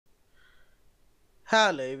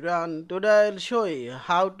Hello everyone, today I'll show you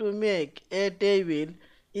how to make a table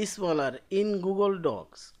smaller in Google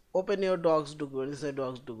Docs. Open your Docs document, inside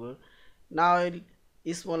Docs document. Now I'll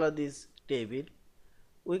smaller this table.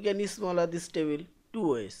 We can smaller this table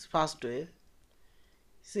two ways. First way,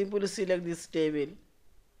 simply select this table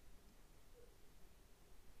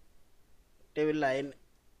line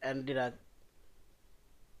and drag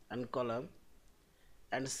and column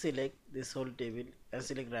and select this whole table and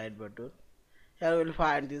select right button. Here we will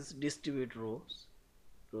find this distribute rows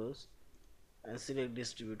and select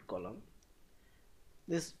distribute column.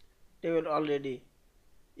 This table already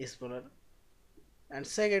is smaller. And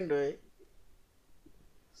second way,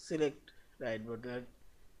 select right button,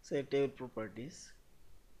 select table properties.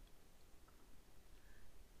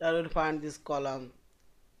 There will find this column.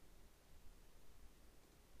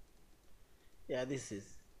 Yeah, this is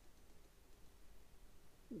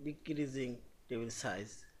decreasing table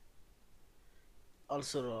size.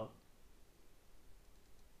 Also row.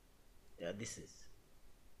 Yeah, this is.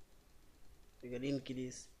 You can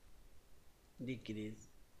increase, decrease,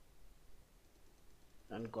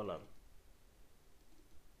 and column.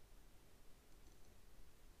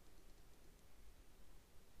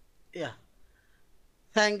 Yeah.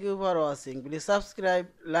 Thank you for watching. Please subscribe,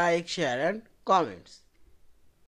 like, share, and comments.